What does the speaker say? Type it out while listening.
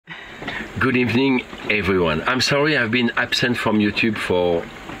Good evening, everyone. I'm sorry I've been absent from YouTube for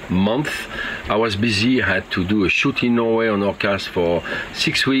a month. I was busy. I had to do a shoot in Norway on orcas for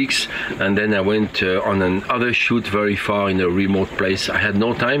 6 weeks, and then I went on another shoot very far in a remote place. I had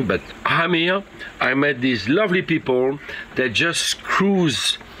no time, but I'm here. I met these lovely people that just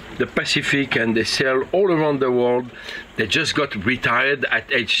cruise the Pacific and they sail all around the world. They just got retired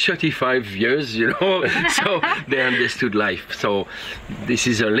at age 35 years, you know, so they understood life. So this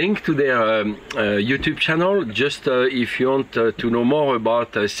is a link to their YouTube channel. Just if you want to know more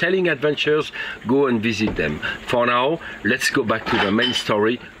about sailing adventures, go and visit them. For now, let's go back to the main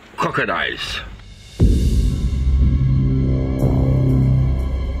story, crocodiles.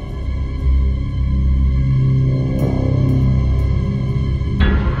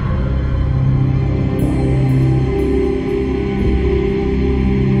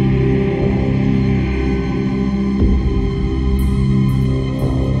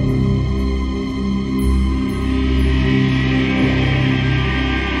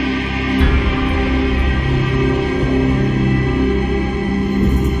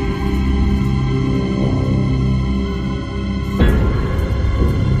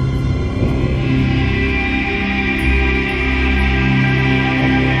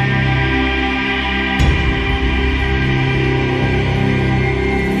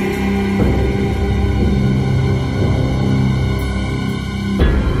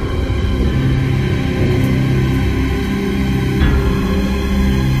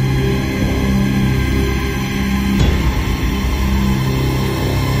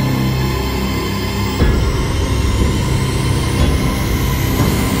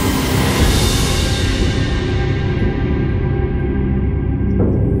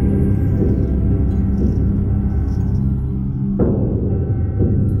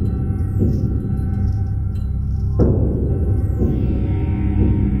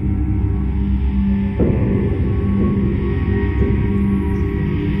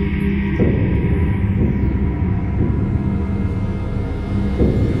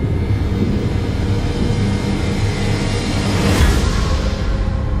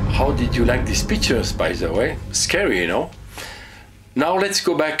 How did you like these pictures, by the way? Scary, you know? Now let's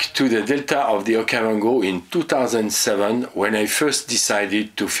go back to the delta of the Okavango in 2007 when I first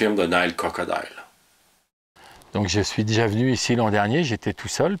decided to film the Nile crocodile. Donc je suis déjà venu ici l'an dernier, j'étais tout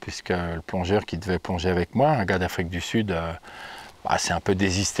seul puisque le plongeur qui devait plonger avec moi, un gars d'Afrique du Sud, s'est un peu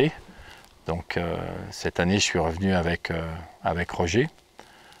désisté. Donc cette année je suis revenu avec Roger,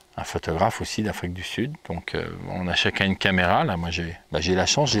 un photographe aussi d'Afrique du Sud. Donc on a chacun une caméra. Là, moi j'ai la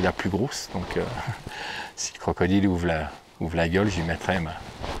chance, j'ai la plus grosse. Donc si le crocodile ouvre la gueule, je lui mettrai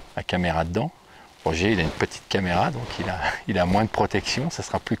ma caméra dedans. Roger il a une petite caméra, donc il a moins de protection, ça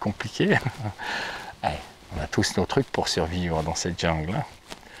sera plus compliqué. Allez, on a tous nos trucs pour survivre dans cette jungle. Hein.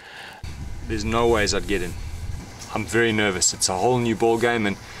 There's no ways I'd get in. I'm very nervous. It's a whole new ball game,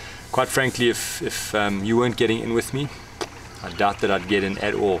 and quite frankly, if you weren't getting in with me, I doubt that I'd get in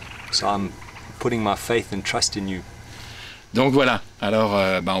at all. So I'm putting my faith and trust in you. Donc voilà. Alors,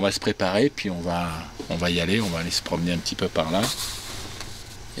 on va se préparer, puis on va y aller. On va aller se promener un petit peu par là,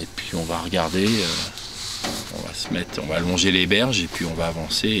 et puis on va regarder. On va longer les berges, et puis on va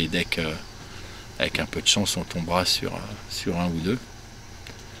avancer. Et dès que, avec un peu de chance, on tombera sur un ou deux.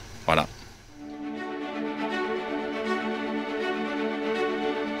 Voilà.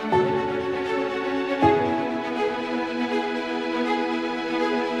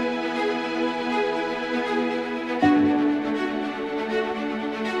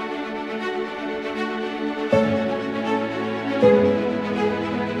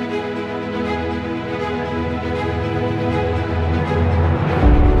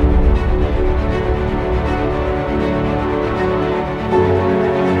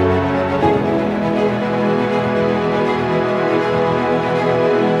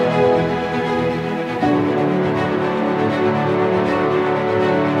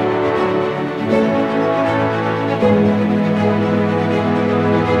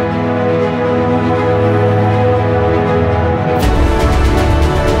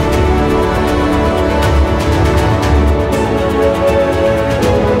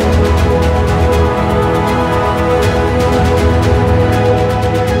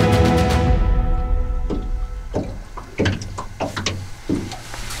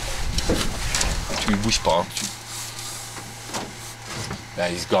 Yeah,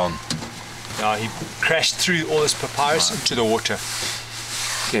 he's gone. Now he crashed through all this papyrus into the water.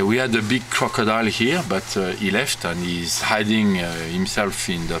 Okay, we had a big crocodile here, but he left and he's hiding himself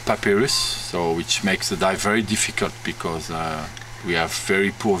in the papyrus, so which makes the dive very difficult because we have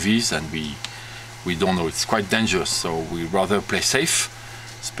very poor vis and we don't know. It's quite dangerous, so we rather play safe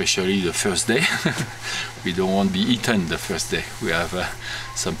especially the first day. We don't want to be eaten the first day. We have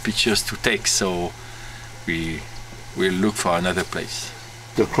some pictures to take, so we will look for another place.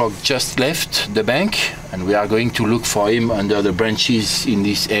 The croc just left the bank and we are going to look for him under the branches in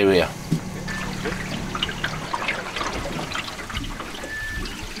this area.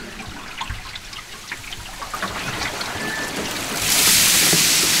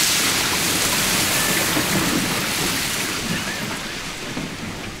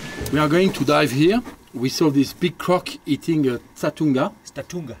 We are going to dive here. We saw this big croc eating a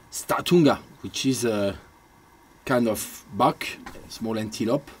statunga, which is a kind of buck, small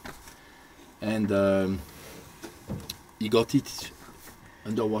antelope, and he got it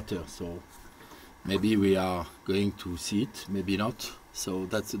underwater. So maybe we are going to see it, maybe not. So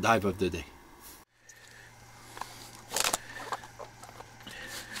that's the dive of the day.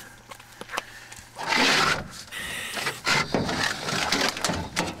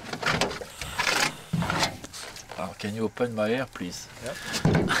 Can you open my hair, please? Yep.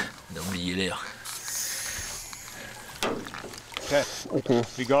 D'oublier l'air. Okay,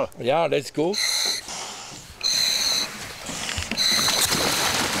 we go. Yeah, let's go.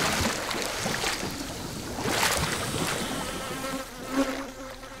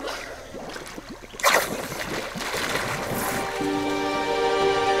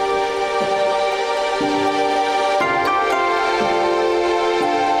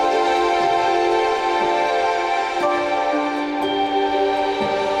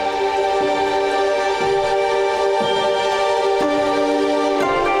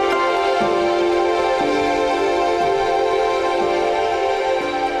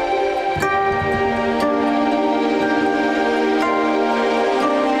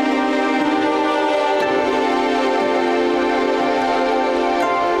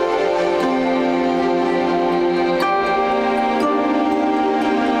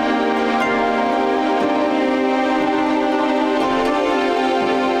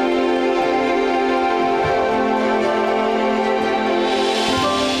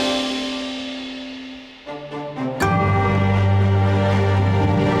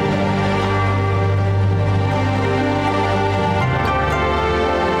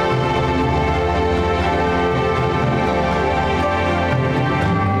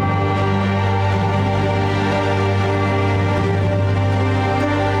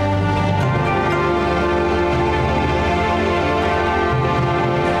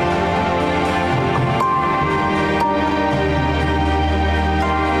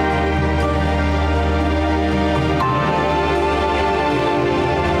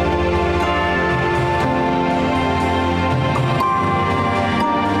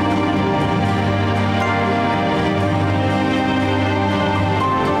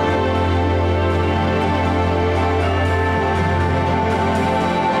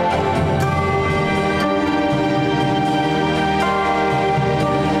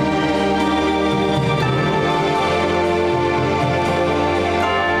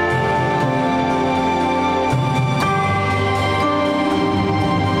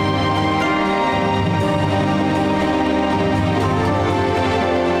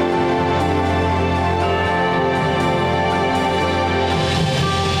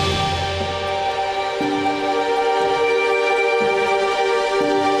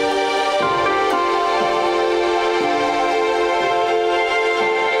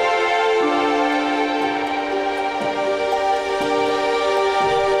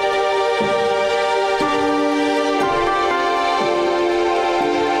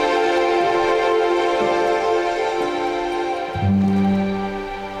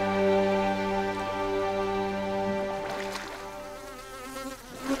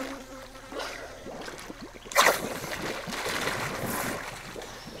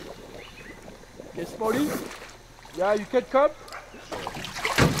 Yes, Molly? Yeah, you can come?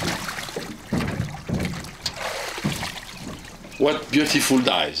 What beautiful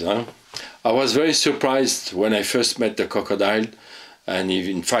dives, huh? I was very surprised when I first met the crocodile, and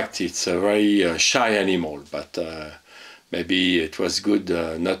in fact it's a very shy animal, but maybe it was good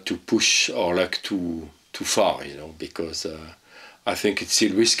not to push our luck too far, you know, because I think it's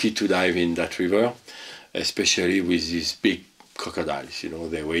still risky to dive in that river, especially with these big crocodiles, you know,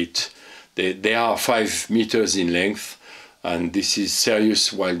 they are 5 meters in length, and this is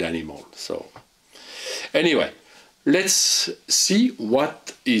serious wild animal. So anyway, let's see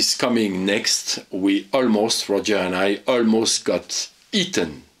what is coming next. Roger and I almost got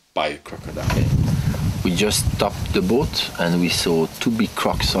eaten by a crocodile. We just stopped the boat and we saw 2 big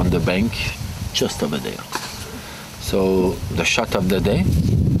crocs on the bank just over there. So the shot of the day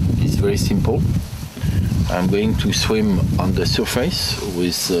is very simple. I'm going to swim on the surface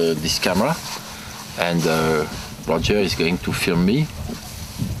with this camera, and Roger is going to film me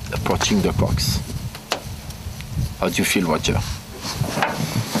approaching the crocs. How do you feel, Roger?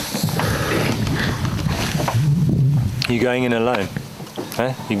 You're going in alone,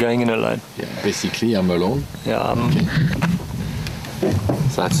 huh? You're going in alone. Yeah, basically I'm alone. Yeah.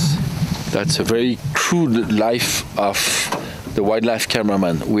 That's a very crude life of the wildlife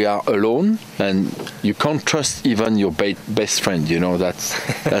cameraman. We are alone, and you can't trust even your best friend. You know,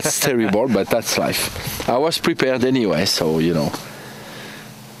 that's terrible, but that's life. I was prepared anyway, so you know.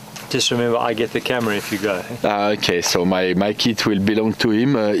 Just remember, I get the camera if you go. Okay, so my kit will belong to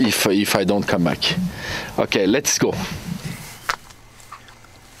him if I don't come back. Okay, let's go.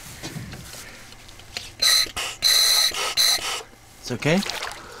 It's okay?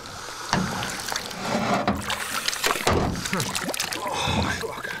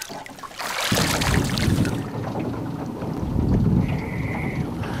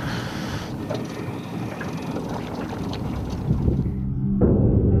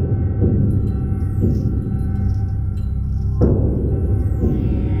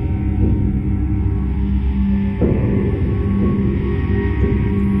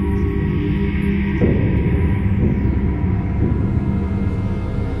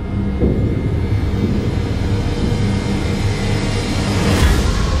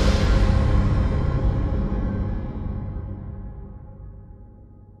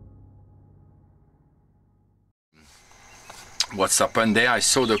 What's happened there? I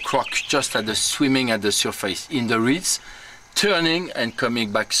saw the croc just swimming at the surface in the reeds, turning and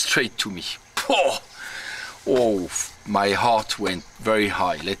coming back straight to me. Oh, my heart went very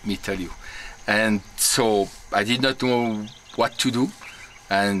high, let me tell you. And so I did not know what to do,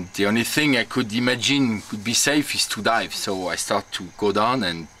 and the only thing I could imagine could be safe is to dive. So I start to go down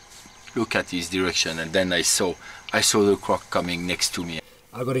and look at his direction, and then I saw the croc coming next to me.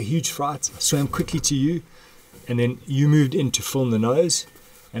 I got a huge fright. I swam quickly to you, and then you moved in to film the nose,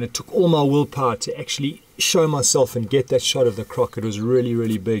 and it took all my willpower to actually show myself and get that shot of the croc. It was really,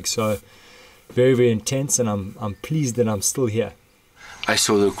 really big, so very, very intense, and I'm pleased that I'm still here. I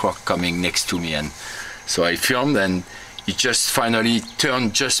saw the croc coming next to me, and so I filmed, and he just finally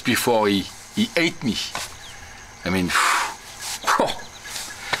turned just before he ate me. I mean,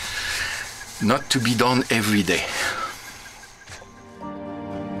 not to be done every day.